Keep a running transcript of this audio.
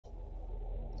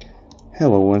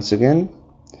Hello once again.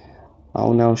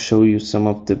 I'll now show you some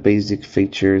of the basic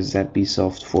features that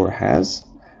BEESOFT 4 has,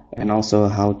 and also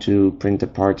how to print a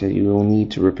part that you will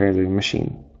need to repair the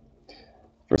machine.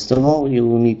 First of all, you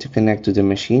will need to connect to the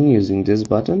machine using this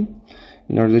button.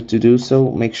 In order to do so,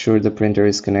 make sure the printer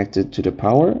is connected to the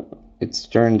power, it's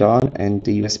turned on, and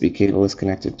the USB cable is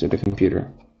connected to the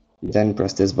computer. Then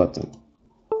press this button.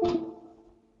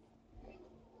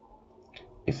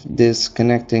 If this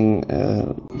connecting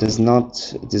does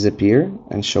not disappear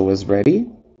and show as ready,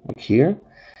 like here,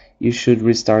 you should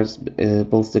restart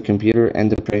both the computer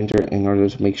and the printer in order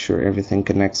to make sure everything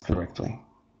connects correctly.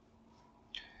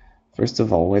 First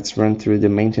of all, let's run through the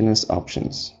maintenance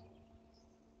options.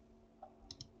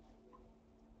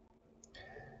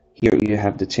 Here you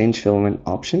have the change filament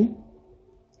option.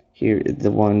 Here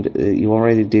the one you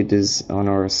already did this on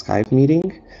our Skype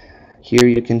meeting. Here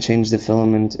you can change the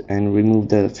filament and remove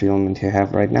the filament you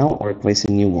have right now or place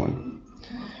a new one.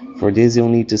 For this you'll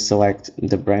need to select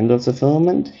the brand of the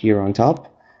filament here on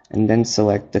top and then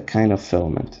select the kind of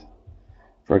filament.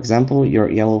 For example, your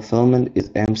yellow filament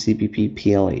is MCPP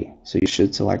PLA, so you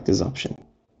should select this option.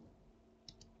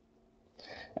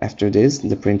 After this,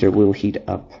 the printer will heat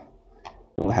up.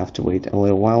 You'll have to wait a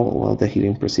little while the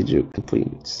heating procedure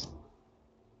completes.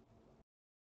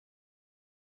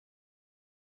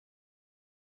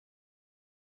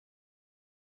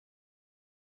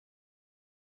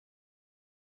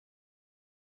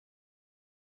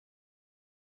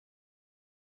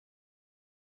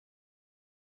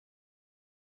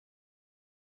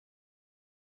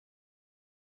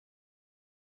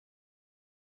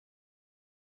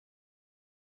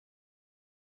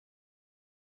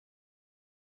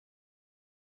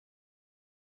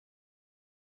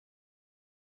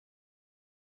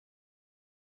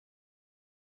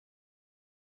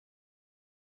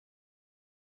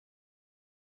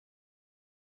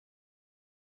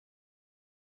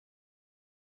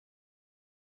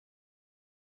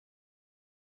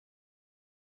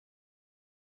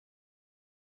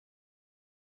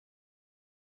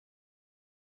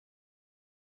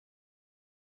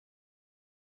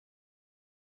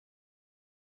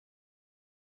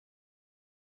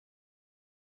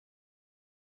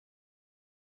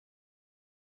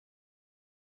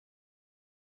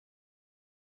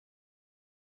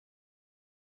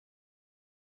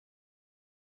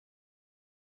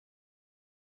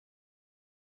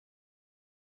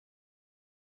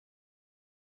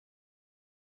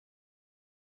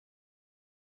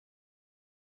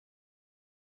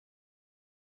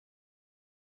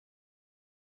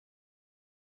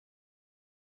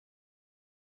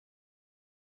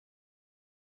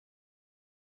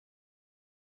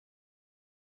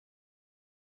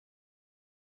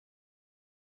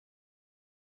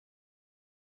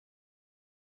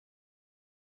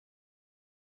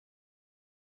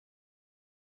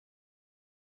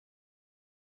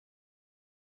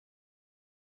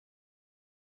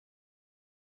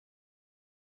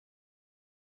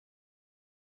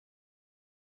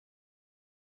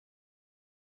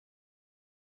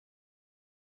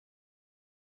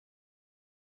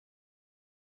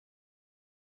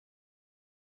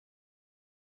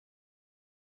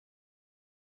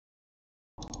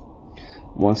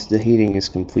 Once the heating is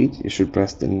complete, you should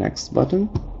press the next button.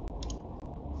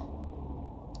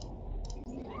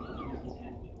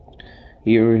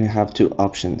 Here you have two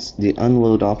options. The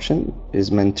unload option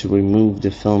is meant to remove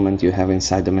the filament you have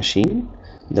inside the machine.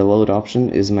 The load option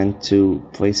is meant to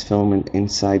place filament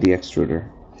inside the extruder.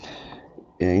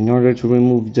 In order to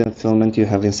remove the filament you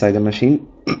have inside the machine,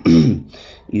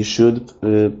 you should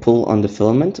pull on the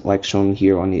filament, like shown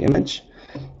here on the image,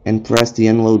 and press the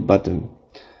unload button.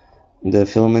 The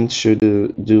filament should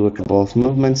do a couple of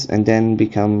movements and then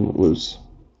become loose.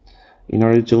 In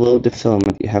order to load the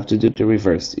filament, you have to do the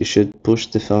reverse. You should push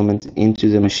the filament into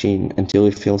the machine until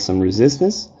you feel some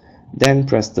resistance, then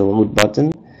press the load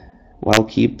button while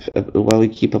you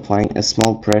keep applying a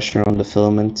small pressure on the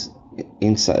filament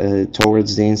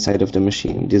towards the inside of the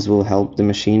machine. This will help the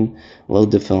machine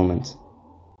load the filament.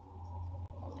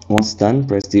 Once done,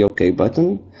 press the OK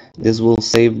button. This will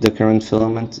save the current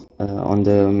filament on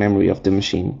the memory of the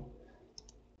machine.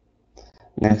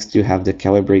 Next, you have the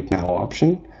Calibrate Now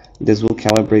option. This will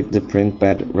calibrate the print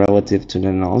bed relative to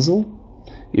the nozzle.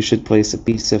 You should place a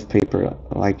piece of paper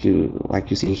like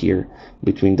you see here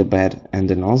between the bed and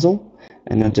the nozzle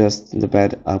and adjust the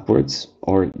bed upwards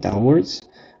or downwards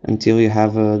until you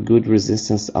have a good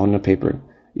resistance on the paper.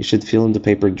 You should feel the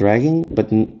paper dragging, but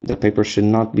the paper should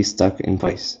not be stuck in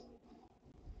place.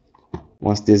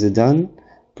 Once this is done,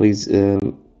 please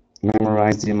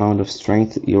memorize the amount of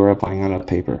strength you are applying on a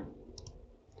paper.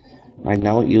 Right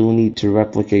now, you'll need to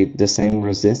replicate the same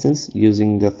resistance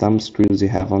using the thumb screws you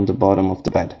have on the bottom of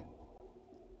the bed.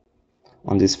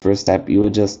 On this first step, you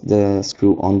adjust the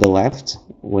screw on the left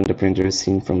when the printer is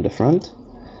seen from the front.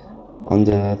 On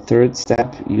the third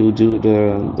step, you do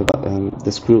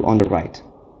the screw on the right.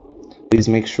 Please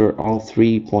make sure all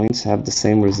 3 points have the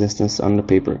same resistance on the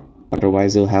paper,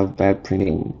 otherwise you'll have bad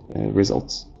printing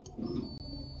results.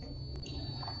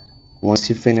 Once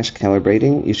you finish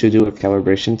calibrating, you should do a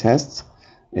calibration test.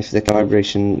 If the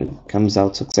calibration comes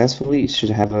out successfully, you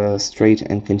should have a straight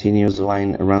and continuous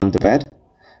line around the bed.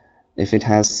 If it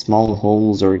has small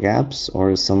holes or gaps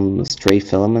or some stray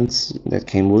filaments that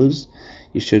came loose,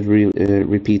 you should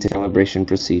repeat the calibration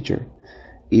procedure.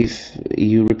 If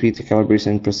you repeat the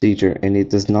calibration procedure and it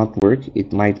does not work,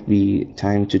 it might be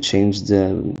time to change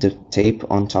the tape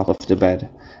on top of the bed,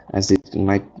 as it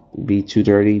might be too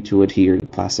dirty to adhere to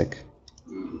plastic.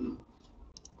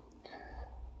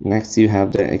 Next, you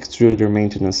have the extruder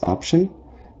maintenance option.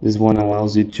 This one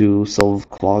allows you to solve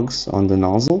clogs on the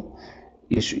nozzle.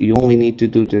 You only need to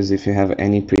do this if you have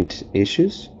any print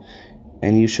issues,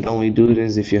 and you should only do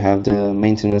this if you have the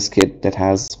maintenance kit that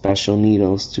has special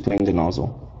needles to clean the nozzle.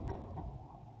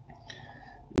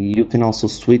 You can also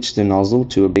switch the nozzle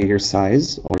to a bigger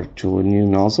size or to a new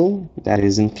nozzle. That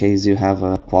is in case you have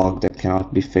a clog that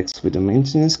cannot be fixed with the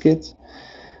maintenance kit,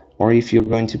 or if you're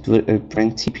going to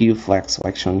print TPU flex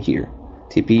like shown here.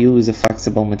 TPU is a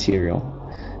flexible material,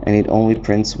 and it only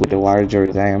prints with the larger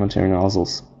diameter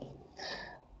nozzles.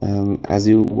 As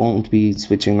you won't be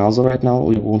switching nozzle right now,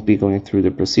 we won't be going through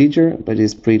the procedure, but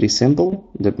it's pretty simple.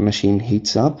 The machine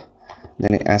heats up,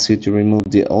 then it asks you to remove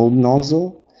the old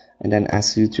nozzle, and then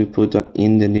asks you to put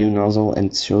in the new nozzle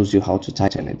and shows you how to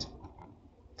tighten it.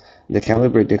 The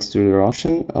calibrate extruder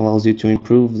option allows you to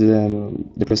improve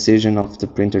the precision of the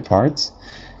printed parts.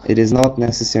 It is not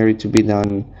necessary to be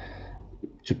done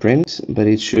to print, but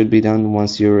it should be done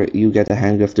once you get the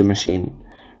hang of the machine.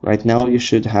 Right now, you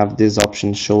should have this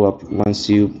option show up once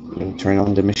you turn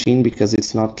on the machine because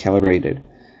it's not calibrated.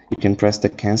 You can press the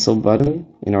cancel button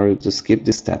in order to skip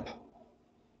this step.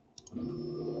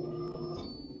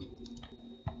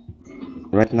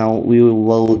 Right now, we will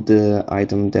load the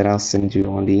item that I'll send you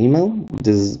on the email.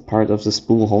 This is part of the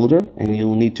spool holder, and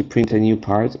you'll need to print a new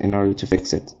part in order to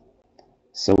fix it.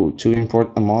 So to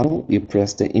import a model, you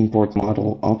press the import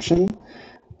model option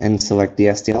and select the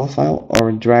STL file,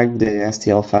 or drag the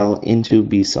STL file into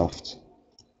BEESOFT.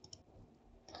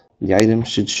 The item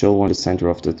should show on the center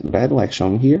of the bed, like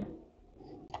shown here.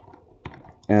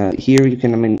 Here you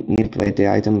can manipulate the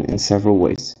item in several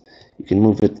ways. You can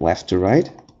move it left to right,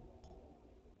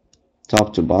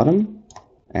 top to bottom,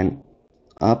 and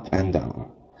up and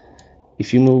down.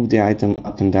 If you move the item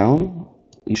up and down,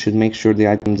 you should make sure the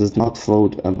item does not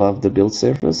float above the build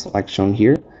surface, like shown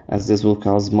here, as this will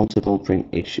cause multiple print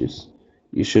issues.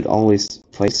 You should always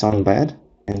place on bed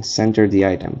and center the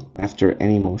item after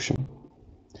any motion.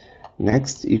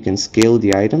 Next, you can scale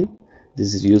the item.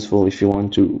 This is useful if you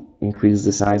want to increase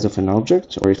the size of an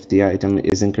object or if the item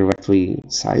is incorrectly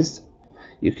sized.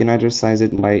 You can either size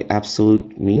it by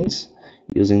absolute means,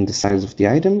 using the size of the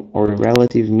item, or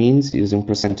relative means using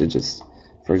percentages.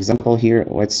 For example, here,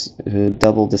 let's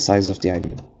double the size of the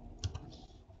item.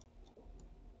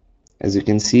 As you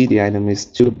can see, the item is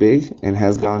too big and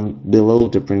has gone below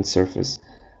the print surface.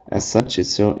 As such,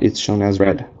 it's shown as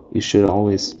red. You should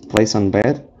always place on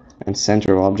bed and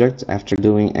center object after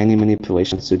doing any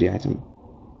manipulations to the item.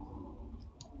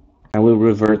 I will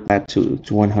revert that to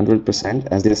 100%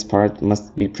 as this part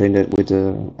must be printed with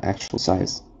the actual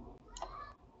size.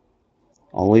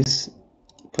 Always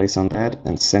place on bed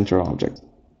and center object.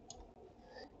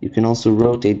 You can also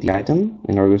rotate the item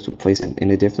in order to place it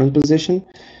in a different position.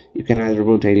 You can either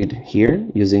rotate it here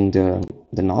using the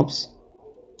knobs,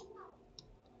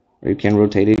 or you can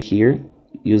rotate it here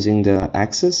using the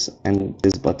axis and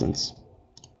these buttons.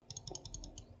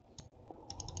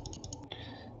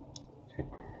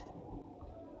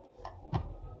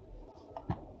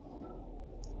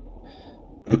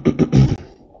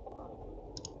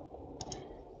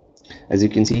 As you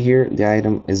can see here, the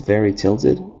item is very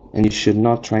tilted, and you should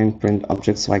not try and print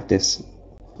objects like this.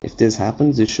 If this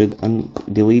happens, you should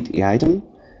delete the item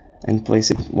and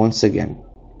place it once again.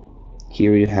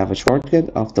 Here you have a shortcut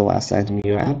of the last item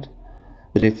you add,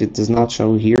 but if it does not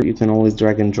show here, you can always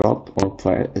drag and drop or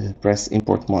press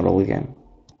import model again.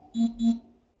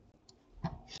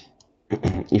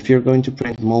 If you're going to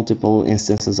print multiple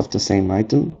instances of the same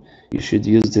item, you should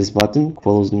use this button,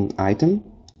 close an item.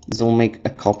 This will make a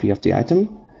copy of the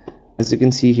item. As you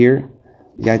can see here,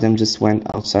 the item just went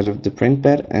outside of the print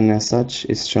bed and as such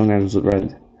is shown as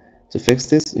red. To fix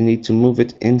this, you need to move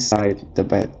it inside the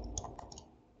bed.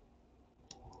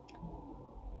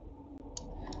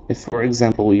 If, for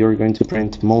example, you're going to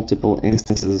print multiple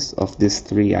instances of these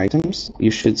 3 items, you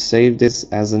should save this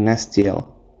as an STL.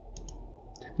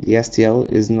 The STL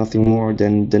is nothing more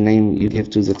than the name you give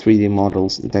to the 3D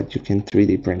models that you can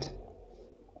 3D print.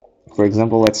 For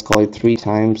example, let's call it 3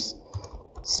 times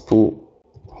spool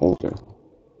holder.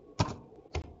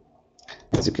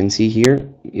 As you can see here,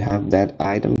 you have that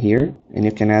item here, and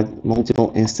you can add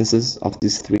multiple instances of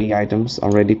these 3 items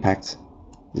already packed.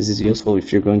 This is useful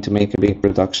if you're going to make a big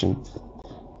production.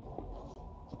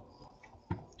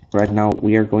 Right now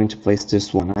we are going to place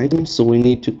just 1 item, so we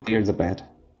need to clear the bed.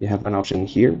 You have an option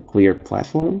here, clear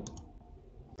platform.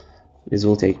 This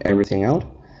will take everything out.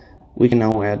 We can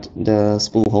now add the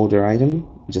spool holder item,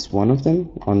 just 1 of them,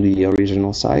 on the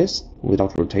original size,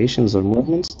 without rotations or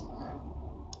movements.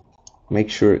 Make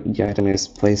sure the item is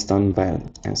placed on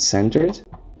bed and centered.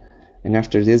 And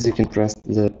after this, you can press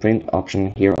the print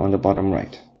option here on the bottom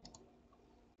right.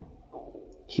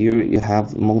 Here you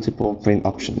have multiple print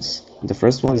options. The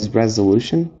first one is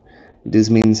resolution. This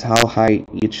means how high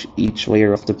each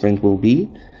layer of the print will be.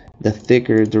 The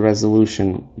thicker the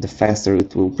resolution, the faster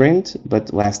it will print,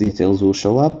 but less details will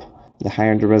show up. The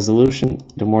higher the resolution,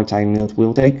 the more time it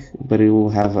will take, but it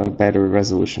will have a better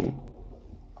resolution.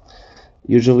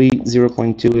 Usually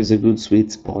 0.2 is a good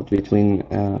sweet spot between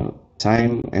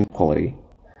time and quality.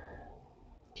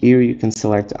 Here you can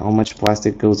select how much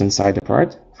plastic goes inside the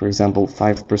part. For example,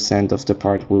 5% of the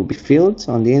part will be filled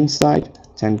on the inside,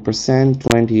 10%,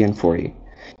 20 and 40.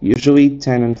 Usually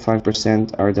 10 and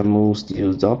 5% are the most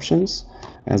used options,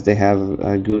 as they have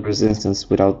a good resistance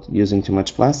without using too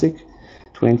much plastic.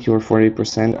 20 or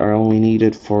 40% are only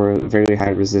needed for very high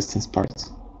resistance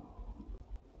parts.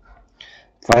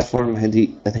 Platform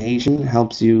adhesion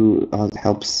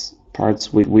helps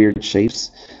parts with weird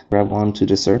shapes grab onto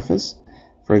the surface.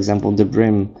 For example, the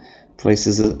brim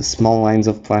places small lines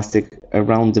of plastic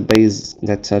around the base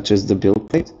that touches the build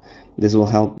plate. This will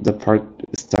help the part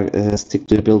stick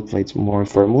to the build plate more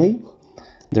firmly.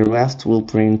 The raft will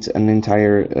print an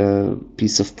entire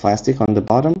piece of plastic on the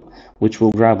bottom, which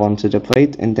will grab onto the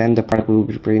plate, and then the part will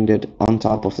be printed on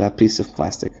top of that piece of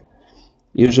plastic.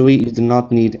 Usually you do not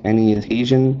need any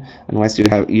adhesion unless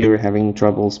you're having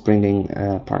troubles printing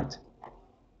a part.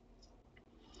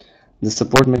 The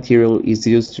support material is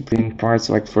used to print parts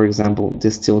like, for example,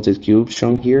 this tilted cube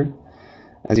shown here.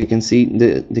 As you can see,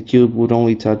 the cube would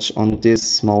only touch on this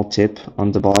small tip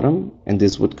on the bottom, and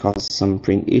this would cause some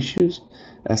print issues.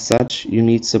 As such, you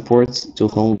need supports to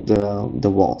hold the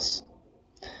walls.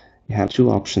 You have 2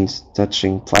 options: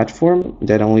 touching platform,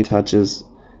 that only touches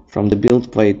from the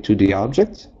build plate to the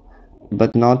object,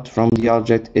 but not from the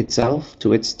object itself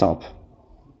to its top.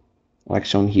 Like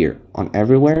shown here, on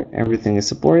everywhere, everything is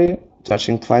supported.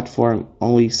 Touching platform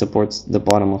only supports the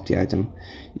bottom of the item.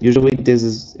 Usually this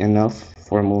is enough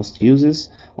for most uses,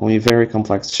 only very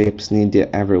complex shapes need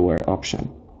the everywhere option.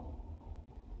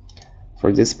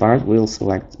 For this part, we'll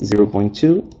select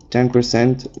 0.2,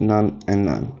 10%, none, and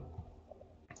none.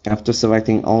 After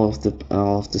selecting all of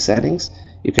the settings,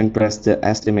 you can press the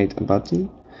estimate button.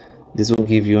 This will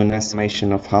give you an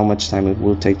estimation of how much time it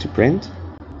will take to print.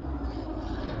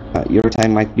 Your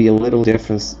time might be a little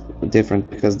different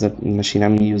because the machine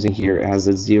I'm using here has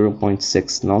a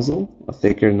 0.6 nozzle, a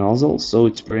thicker nozzle, so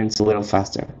it prints a little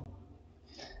faster.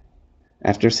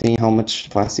 After seeing how much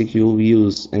plastic you'll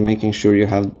use and making sure you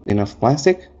have enough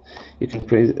plastic, you can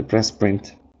press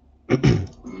print. The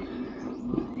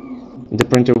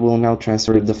printer will now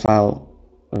transfer the file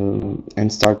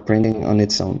and start printing on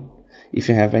its own. If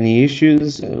you have any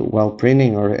issues while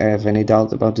printing or have any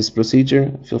doubt about this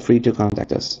procedure, feel free to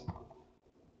contact us.